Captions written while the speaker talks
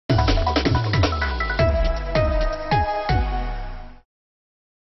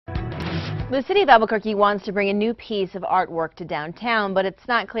The city of Albuquerque wants to bring a new piece of artwork to downtown, but it's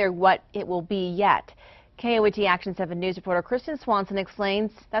not clear what it will be yet. KOAT Action 7 News reporter Kristen Swanson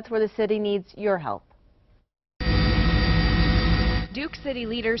explains that's where the city needs your help. Duke City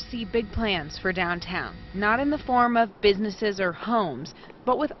leaders see big plans for downtown, not in the form of businesses or homes,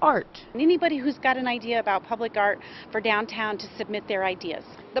 but with art. Anybody who's got an idea about public art for downtown to submit their ideas.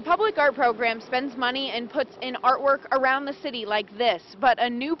 The public art program spends money and puts in artwork around the city like this, but a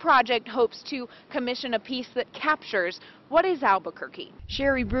new project hopes to commission a piece that captures what is Albuquerque.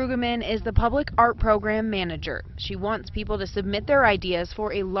 Sherry Brueggemann is the public art program manager. She wants people to submit their ideas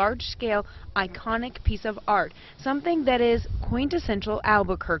for a large-scale, iconic piece of art, something that is quintessential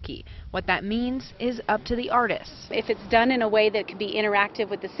Albuquerque. What that means is up to the artists. If it's done in a way that can be interactive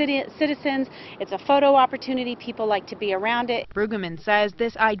with the citizens, it's a photo opportunity, people like to be around it. Brueggemann says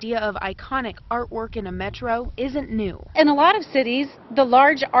this idea of iconic artwork in a metro isn't new. In a lot of cities, the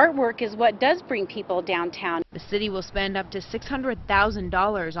large artwork is what does bring people downtown. The city will spend up to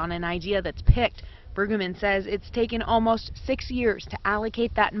 $600,000 on an idea that's picked. Brueggemann says it's taken almost 6 years to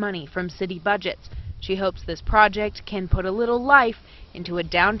allocate that money from city budgets. She hopes this project can put a little life into a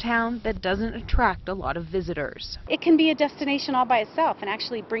downtown that doesn't attract a lot of visitors. It can be a destination all by itself and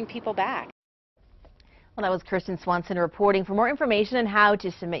actually bring people back. Well, that was Kristen Swanson reporting. For more information on how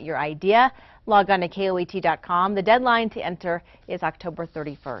to submit your idea, log on to KOAT.com. The deadline to enter is October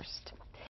 31st.